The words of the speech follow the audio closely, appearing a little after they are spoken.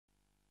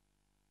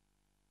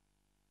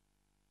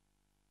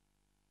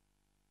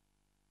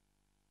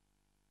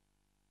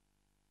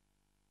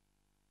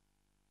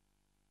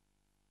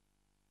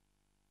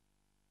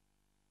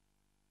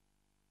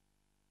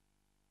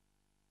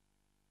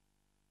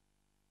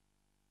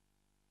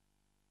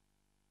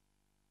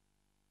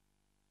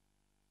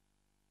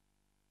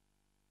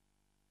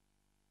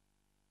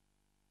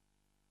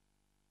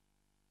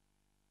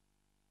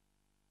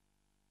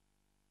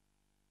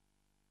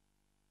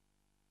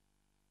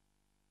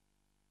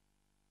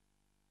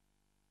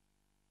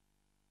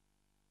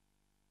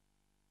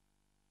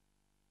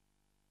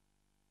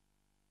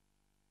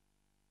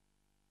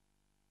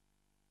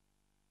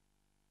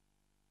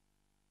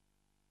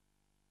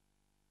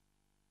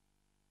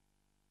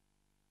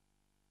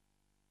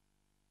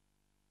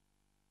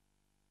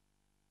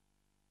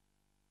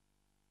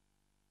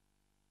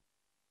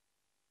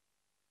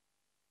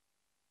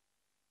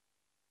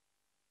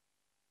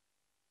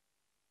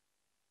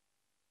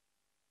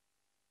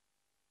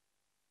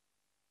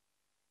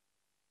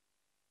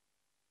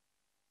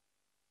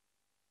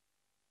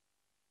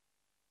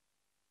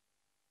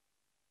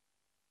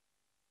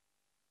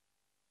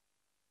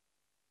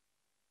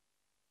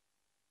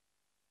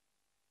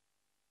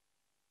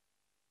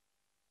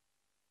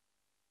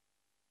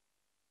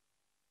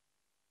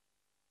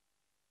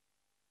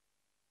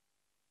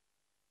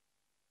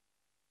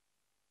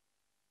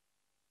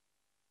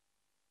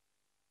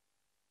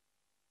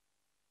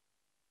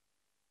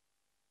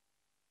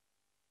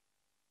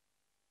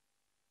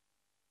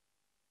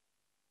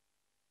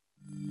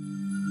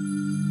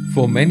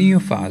For many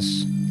of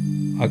us,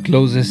 our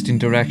closest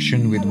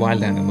interaction with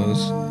wild animals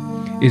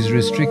is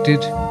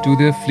restricted to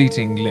their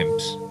fleeting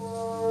glimpse.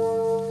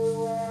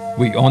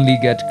 We only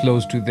get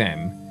close to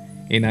them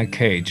in a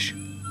cage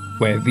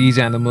where these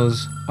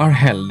animals are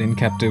held in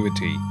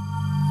captivity.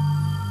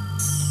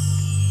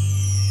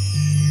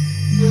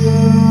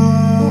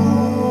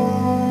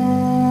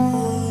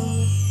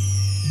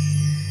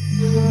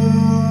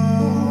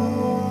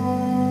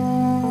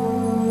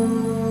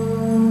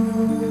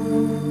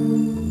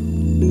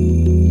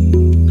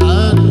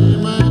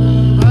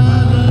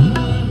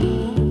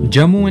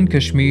 Jammu and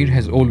Kashmir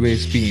has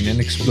always been an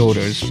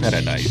explorer's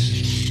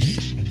paradise.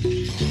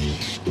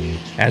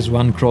 As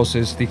one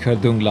crosses the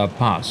Khardungla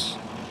Pass,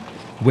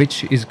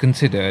 which is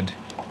considered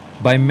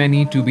by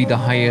many to be the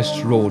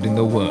highest road in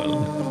the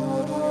world,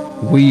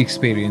 we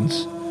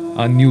experience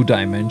a new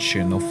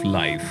dimension of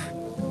life.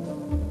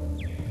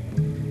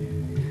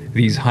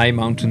 These high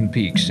mountain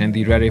peaks and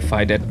the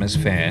rarefied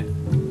atmosphere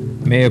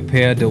may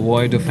appear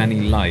devoid of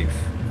any life,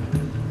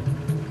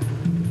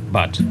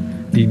 but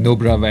the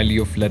Nubra Valley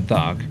of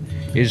Ladakh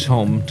is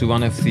home to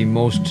one of the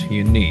most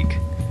unique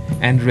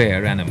and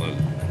rare animals.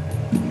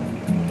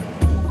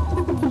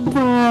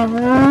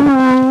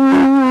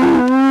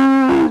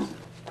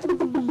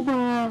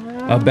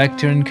 A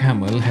Bactrian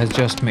camel has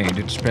just made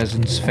its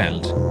presence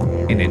felt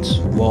in its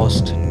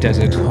vast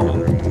desert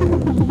home.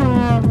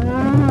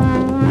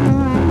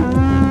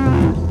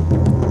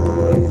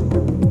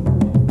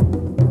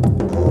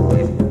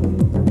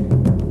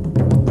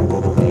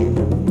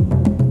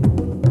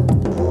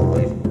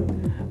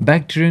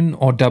 Bactrian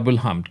or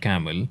double-humped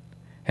camel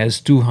has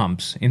two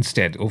humps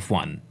instead of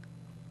one.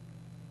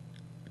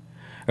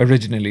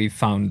 Originally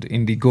found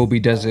in the Gobi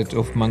Desert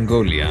of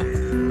Mongolia,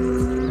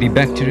 the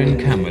Bactrian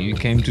camel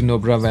came to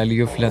Nubra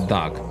Valley of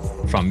Ladakh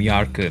from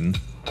Yarkand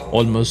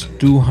almost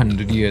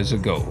 200 years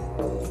ago.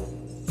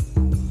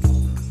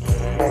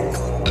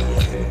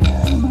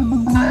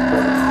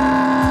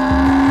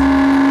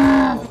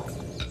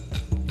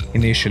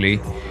 Initially,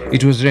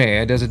 it was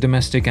reared as a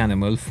domestic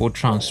animal for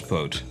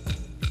transport.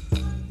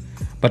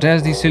 But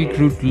as the Silk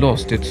Route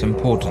lost its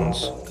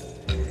importance,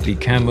 the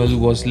camel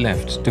was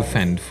left to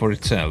fend for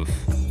itself.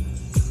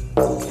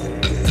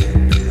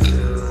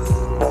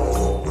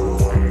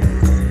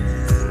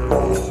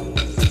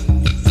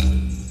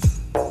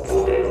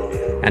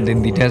 And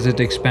in the desert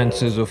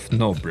expanses of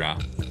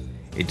Nubra,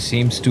 it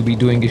seems to be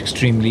doing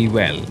extremely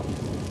well,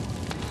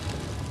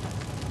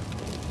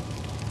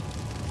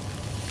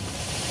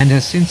 and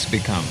has since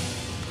become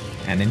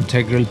an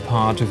integral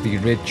part of the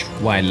rich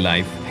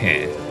wildlife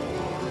here.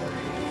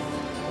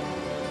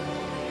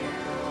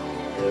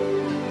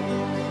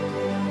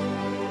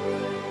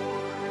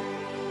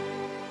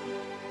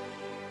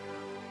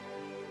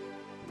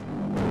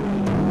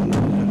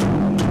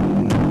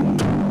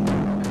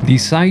 The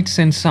sights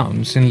and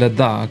sounds in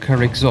Ladakh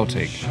are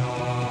exotic,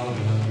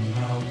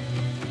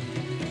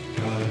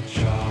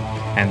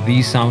 and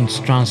these sounds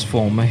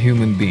transform a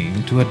human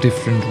being to a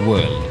different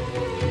world.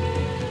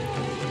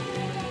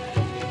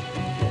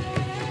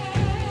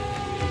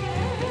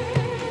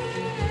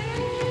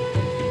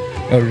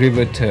 A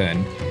river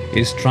tern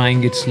is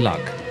trying its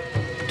luck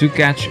to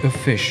catch a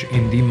fish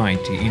in the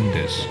mighty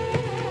Indus.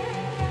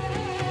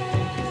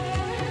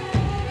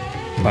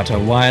 But a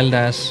wild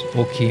ass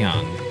or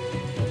Kiang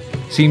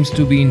seems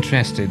to be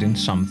interested in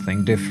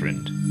something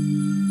different.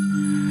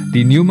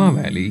 The Numa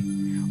Valley,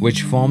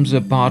 which forms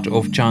a part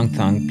of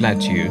Changthang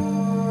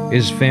Plateau,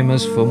 is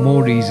famous for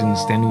more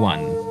reasons than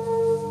one.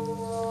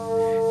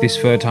 This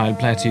fertile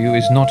plateau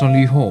is not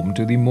only home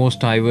to the most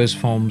diverse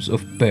forms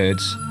of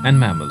birds and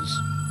mammals,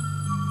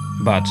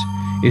 but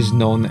is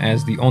known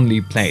as the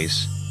only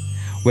place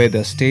where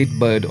the state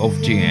bird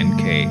of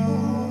J&K,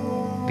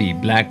 the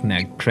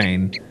black-necked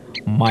crane,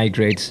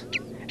 migrates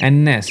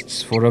and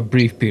nests for a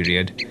brief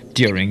period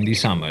during the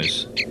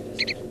summers.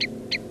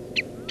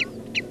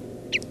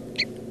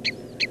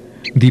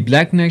 The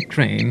black-necked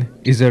crane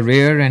is a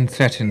rare and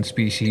threatened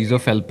species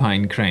of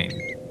alpine crane.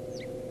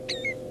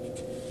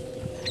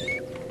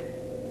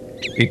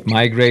 It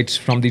migrates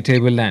from the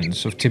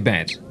tablelands of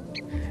Tibet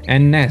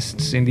and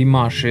nests in the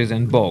marshes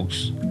and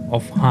bogs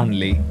of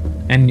Hanli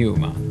and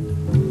Numa.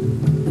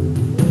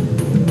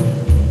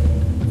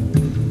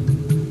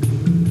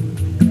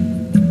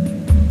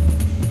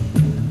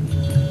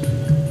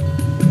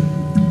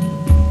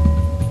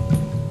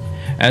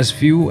 As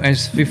few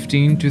as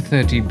 15 to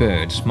 30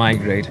 birds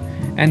migrate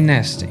and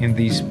nest in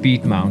these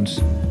peat mounds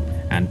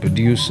and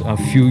produce a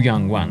few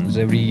young ones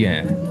every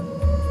year.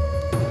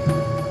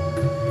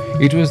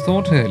 It was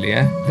thought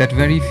earlier that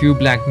very few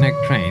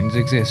black-necked cranes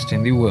exist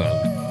in the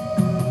world,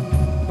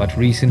 but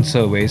recent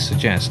surveys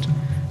suggest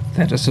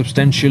that a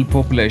substantial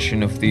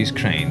population of these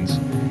cranes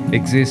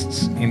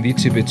exists in the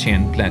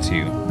Tibetan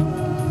plateau.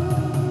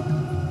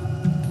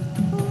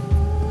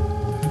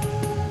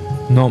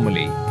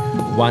 Normally,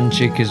 one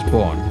chick is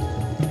born.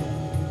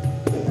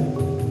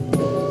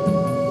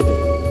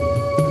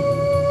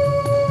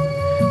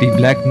 The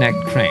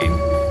black-necked crane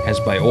has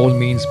by all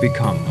means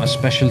become a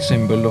special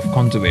symbol of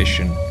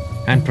conservation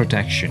and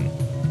protection.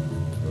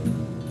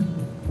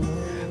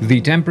 The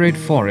temperate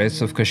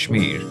forests of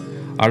Kashmir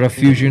are a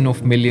fusion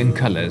of million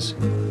colors.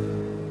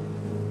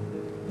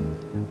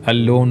 A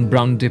lone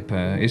brown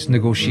dipper is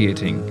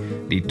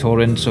negotiating the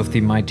torrents of the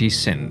mighty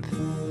Sindh.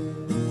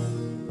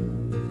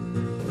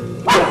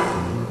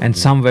 And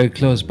somewhere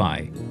close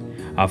by,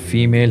 a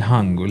female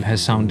hangul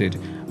has sounded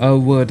a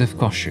word of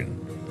caution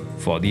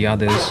for the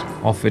others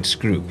of its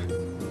group.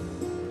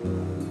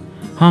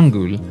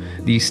 Hangul,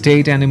 the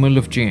state animal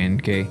of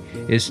J&K,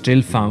 is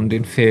still found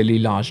in fairly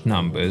large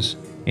numbers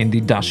in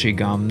the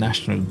Dashigam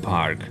National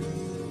Park.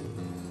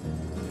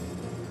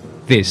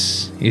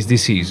 This is the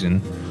season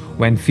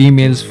when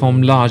females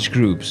form large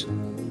groups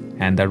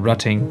and the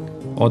rutting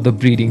or the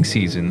breeding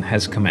season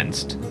has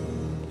commenced.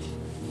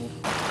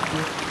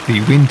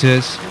 The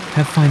winters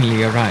have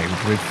finally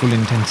arrived with full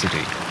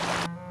intensity,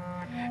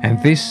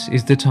 and this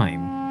is the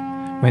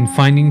time when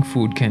finding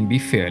food can be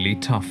fairly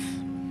tough.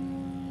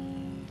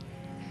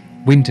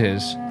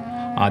 Winters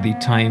are the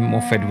time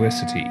of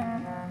adversity.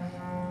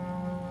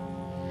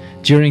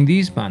 During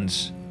these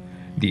months,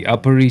 the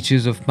upper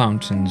reaches of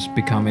mountains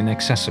become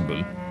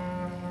inaccessible,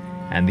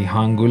 and the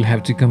hangul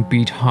have to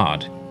compete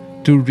hard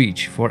to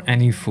reach for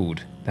any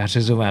food that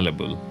is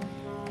available.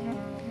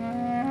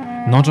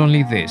 Not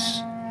only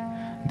this,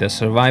 their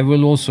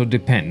survival also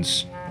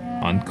depends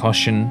on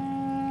caution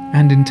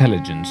and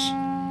intelligence.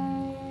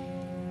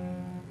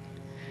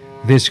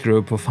 This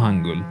group of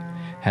hangul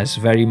has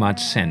very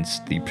much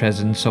sensed the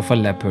presence of a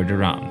leopard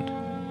around.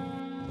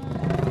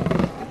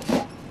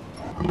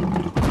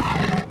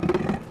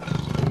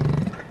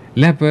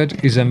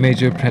 Leopard is a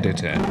major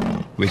predator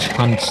which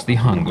hunts the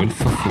hangul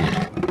for food.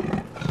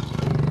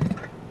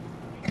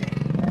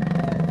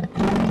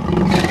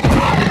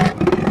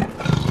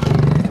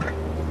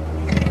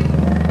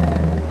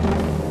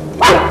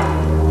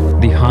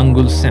 The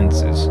hangul's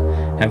senses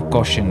have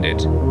cautioned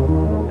it,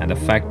 and the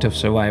fact of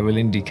survival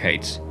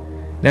indicates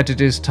that it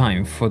is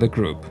time for the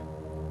group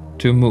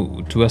to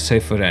move to a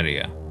safer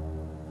area.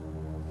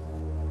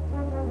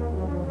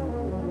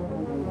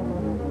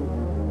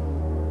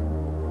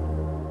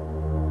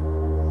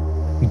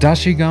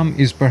 Dashigam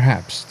is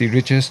perhaps the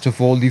richest of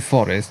all the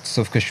forests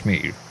of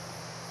Kashmir.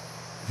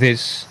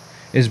 This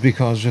is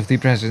because of the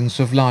presence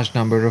of large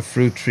number of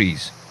fruit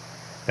trees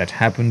that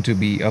happen to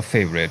be a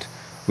favorite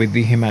with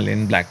the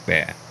Himalayan black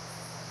bear,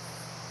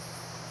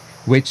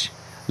 which,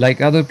 like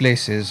other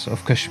places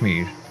of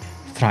Kashmir,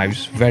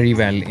 thrives very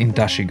well in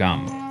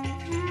Dashigam.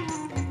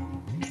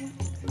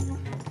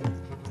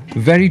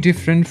 Very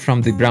different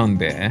from the brown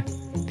bear,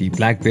 the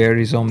black bear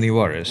is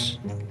omnivorous.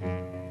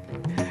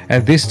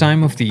 At this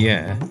time of the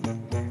year,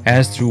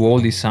 as through all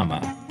the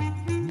summer,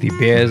 the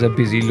bears are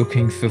busy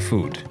looking for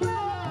food.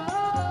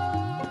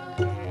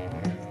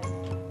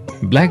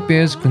 Black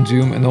bears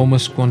consume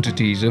enormous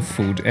quantities of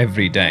food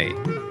every day.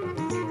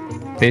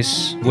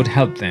 This would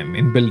help them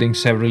in building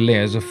several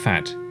layers of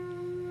fat,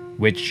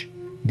 which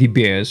the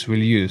bears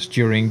will use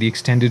during the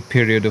extended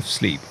period of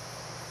sleep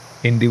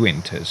in the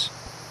winters.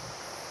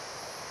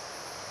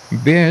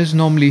 Bears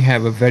normally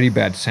have a very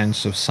bad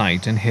sense of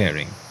sight and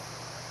hearing,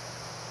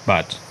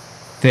 but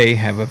they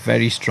have a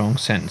very strong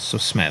sense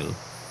of smell.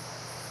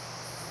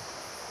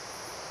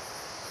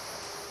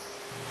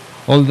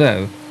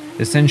 Although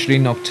essentially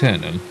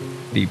nocturnal,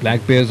 the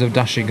black bears of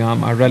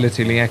Dashigam are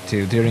relatively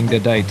active during the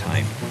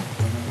daytime,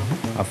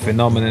 a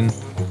phenomenon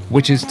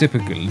which is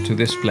typical to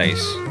this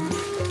place.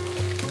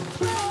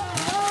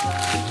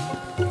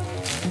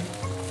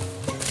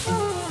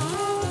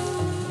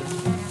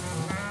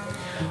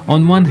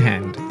 On one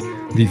hand,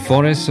 the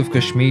forests of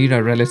Kashmir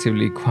are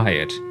relatively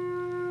quiet,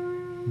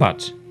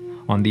 but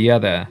on the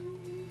other,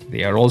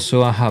 they are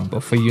also a hub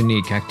of a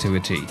unique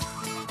activity.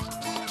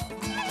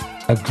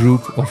 A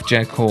group of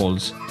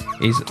jackals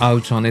is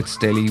out on its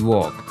daily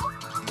walk.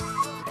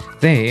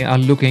 They are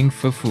looking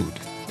for food.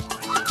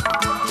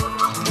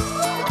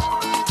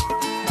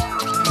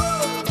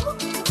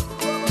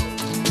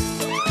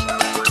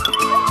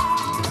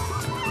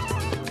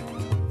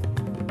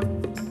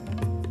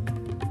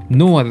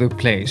 No other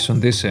place on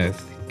this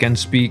earth can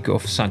speak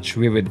of such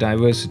vivid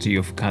diversity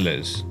of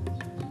colors.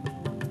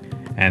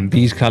 And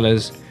these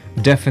colors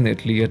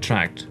definitely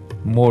attract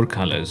more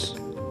colors.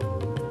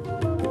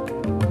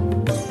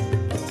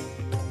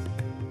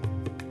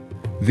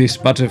 This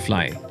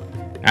butterfly,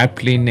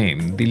 aptly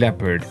named the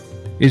leopard,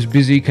 is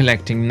busy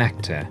collecting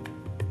nectar.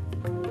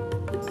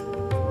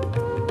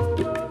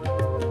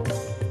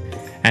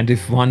 And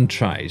if one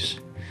tries,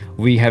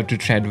 we have to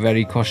tread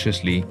very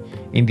cautiously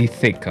in the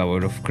thick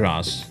cover of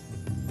grass,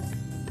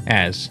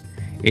 as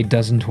it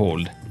doesn't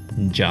hold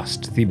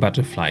just the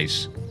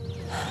butterflies.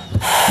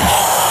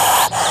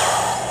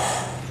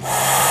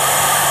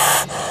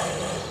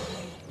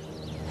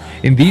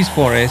 In these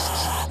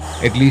forests,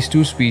 at least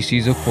 2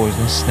 species of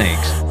poisonous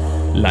snakes,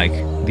 like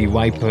the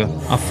viper,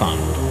 are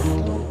found.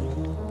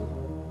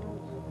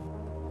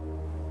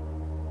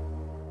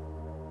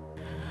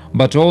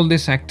 But all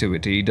this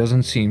activity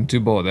doesn't seem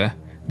to bother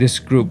this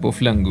group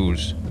of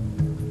langurs,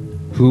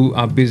 who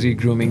are busy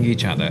grooming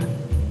each other.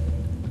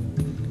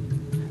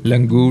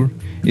 Langur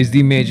is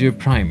the major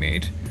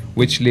primate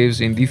which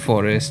lives in the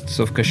forests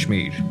of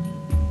Kashmir.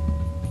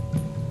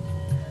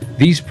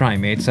 These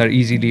primates are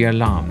easily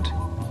alarmed,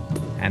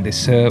 and they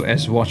serve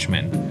as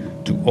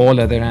watchmen to all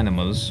other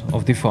animals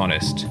of the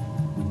forest.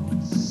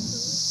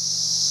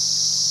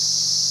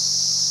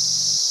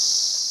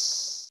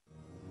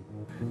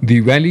 The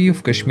Valley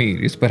of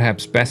Kashmir is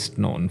perhaps best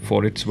known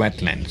for its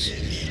wetlands.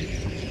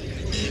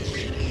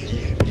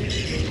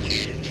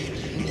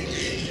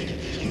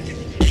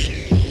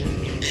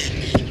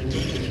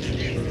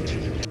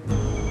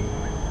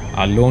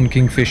 A lone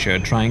kingfisher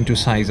trying to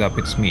size up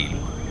its meal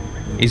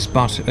is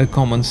but a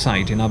common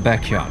sight in our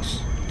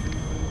backyards.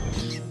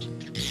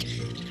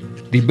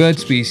 The bird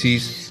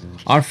species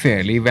are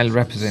fairly well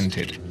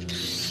represented.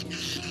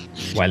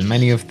 While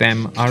many of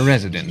them are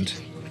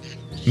resident,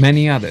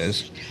 many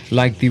others,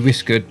 like the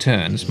whiskered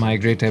terns,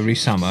 migrate every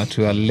summer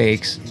to our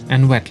lakes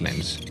and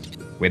wetlands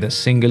with a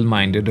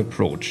single-minded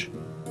approach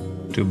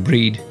to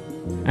breed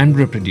and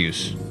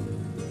reproduce.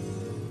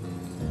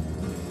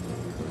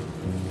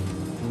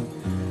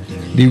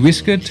 The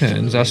whiskered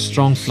terns are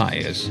strong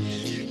flyers.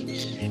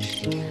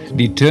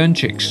 The tern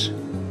chicks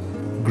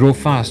grow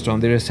fast on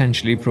their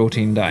essentially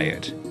protein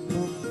diet,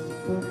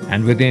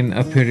 and within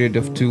a period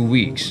of 2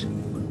 weeks,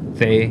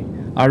 they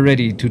are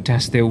ready to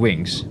test their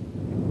wings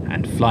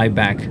and fly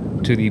back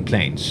to the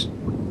plains.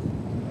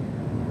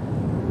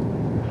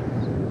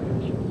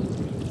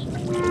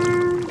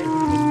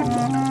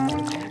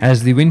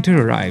 As the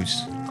winter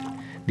arrives,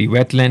 the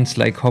wetlands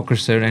like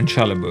Hokersar and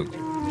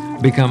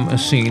Shalabug become a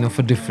scene of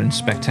a different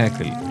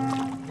spectacle.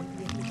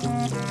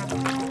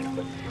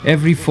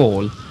 Every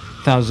fall,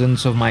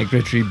 thousands of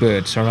migratory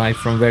birds arrive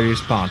from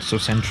various parts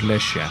of Central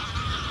Asia.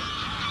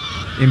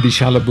 In the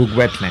Shalabug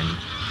wetland,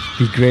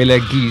 the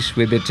grey-leg geese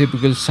with their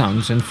typical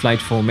sounds and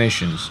flight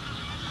formations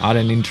are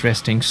an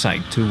interesting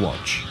sight to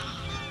watch.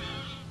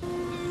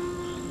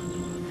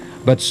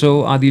 But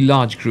so are the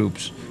large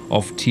groups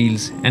of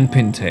teals and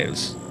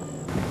pintails.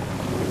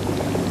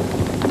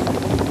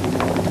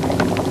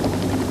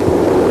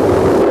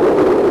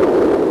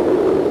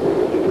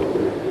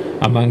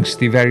 Amongst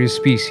the various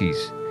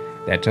species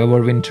that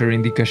overwinter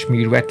in the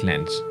Kashmir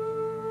wetlands,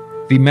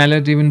 the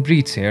mallard even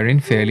breeds here in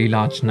fairly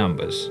large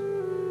numbers.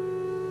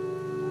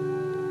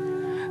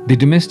 The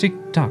domestic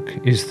duck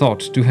is thought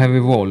to have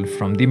evolved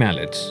from the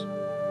mallards.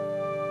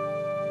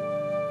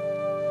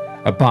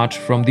 Apart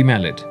from the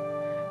mallard,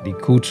 the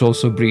coots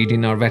also breed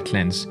in our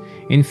wetlands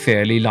in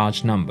fairly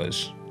large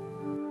numbers.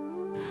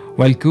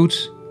 While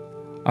coots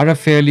are a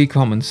fairly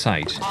common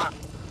sight,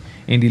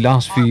 in the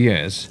last few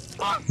years,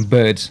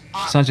 birds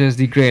such as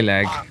the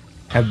greylag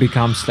have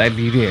become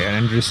slightly rare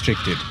and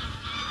restricted.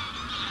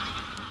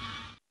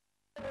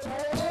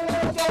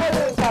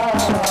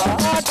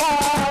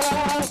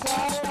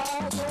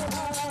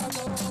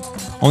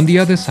 On the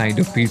other side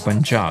of Pir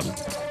Panjal,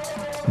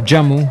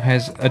 Jammu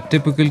has a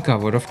typical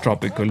cover of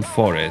tropical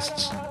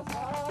forests.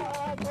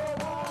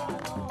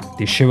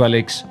 The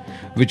shivaliks,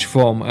 which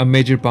form a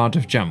major part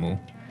of Jammu,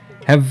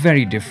 have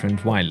very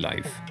different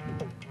wildlife.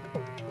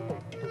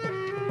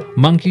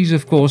 Monkeys,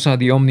 of course, are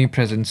the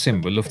omnipresent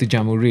symbol of the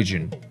Jammu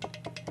region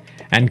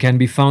and can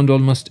be found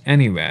almost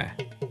anywhere.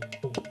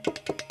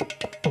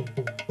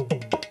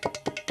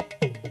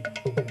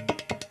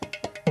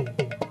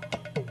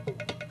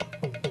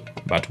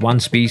 But one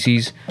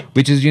species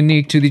which is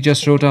unique to the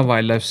Jasrota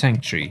Wildlife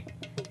Sanctuary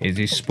is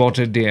the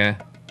spotted deer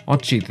or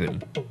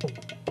cheetal.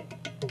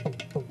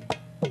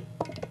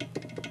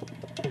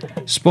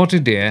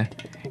 Spotted deer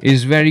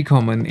is very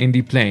common in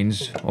the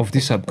plains of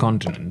the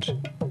subcontinent.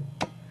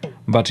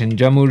 But in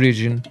Jammu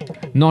region,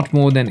 not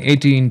more than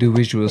 80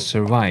 individuals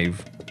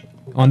survive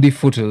on the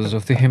foothills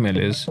of the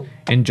Himalayas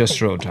in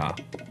Jasrota.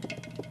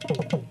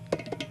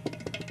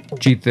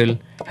 Cheetal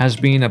has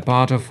been a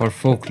part of our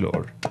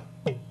folklore.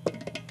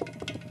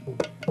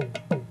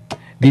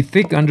 The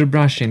thick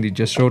underbrush in the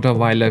Jasrota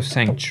Wildlife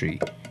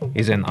Sanctuary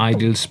is an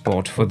ideal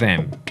spot for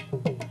them.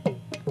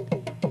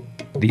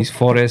 These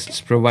forests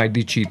provide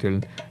the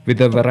cheetal with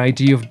a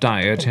variety of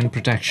diet and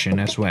protection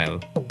as well.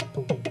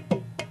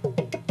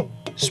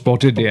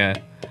 Spotted deer,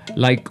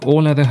 like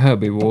all other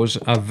herbivores,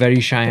 are very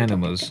shy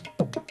animals,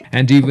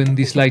 and even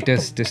the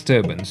slightest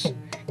disturbance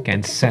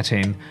can set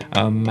in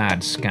a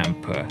mad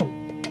scamper.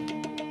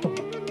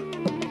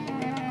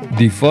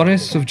 The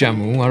forests of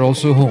Jammu are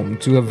also home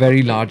to a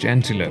very large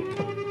antelope.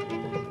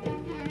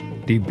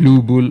 The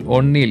blue bull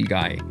or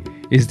nilgai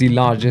is the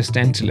largest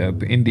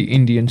antelope in the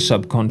Indian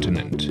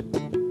subcontinent.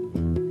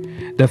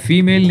 The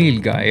female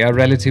nilgai are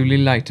relatively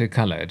lighter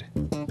colored,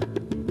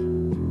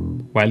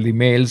 while the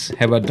males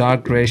have a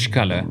dark greyish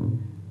color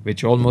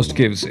which almost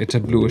gives it a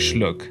bluish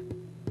look,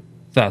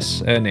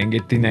 thus earning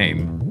it the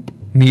name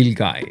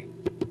nilgai.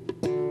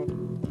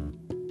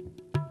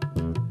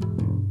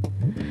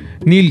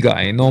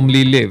 Nilgai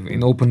normally live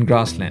in open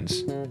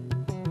grasslands,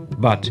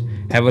 but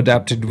have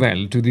adapted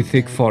well to the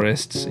thick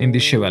forests in the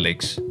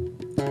shivaliks.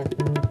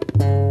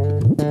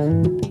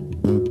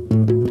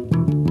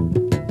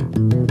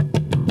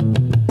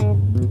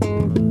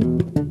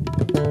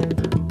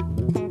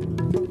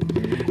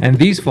 And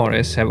these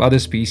forests have other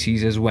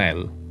species as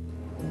well.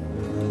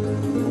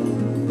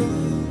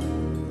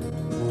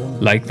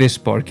 like this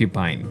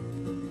porcupine,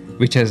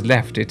 which has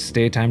left its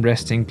daytime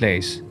resting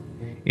place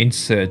in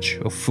search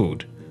of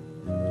food.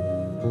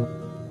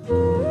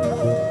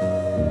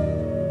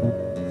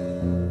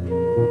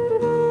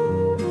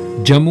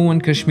 Jammu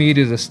and Kashmir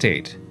is a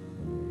state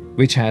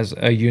which has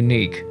a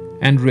unique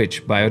and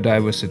rich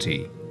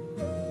biodiversity.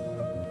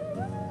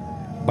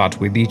 But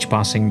with each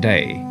passing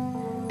day,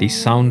 the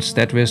sounds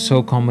that were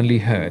so commonly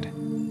heard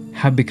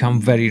have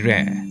become very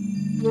rare.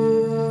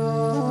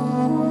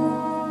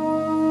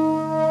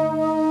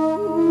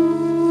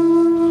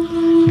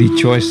 The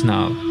choice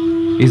now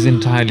is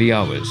entirely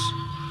ours.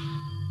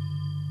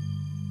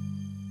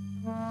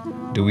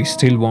 Do we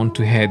still want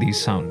to hear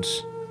these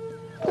sounds?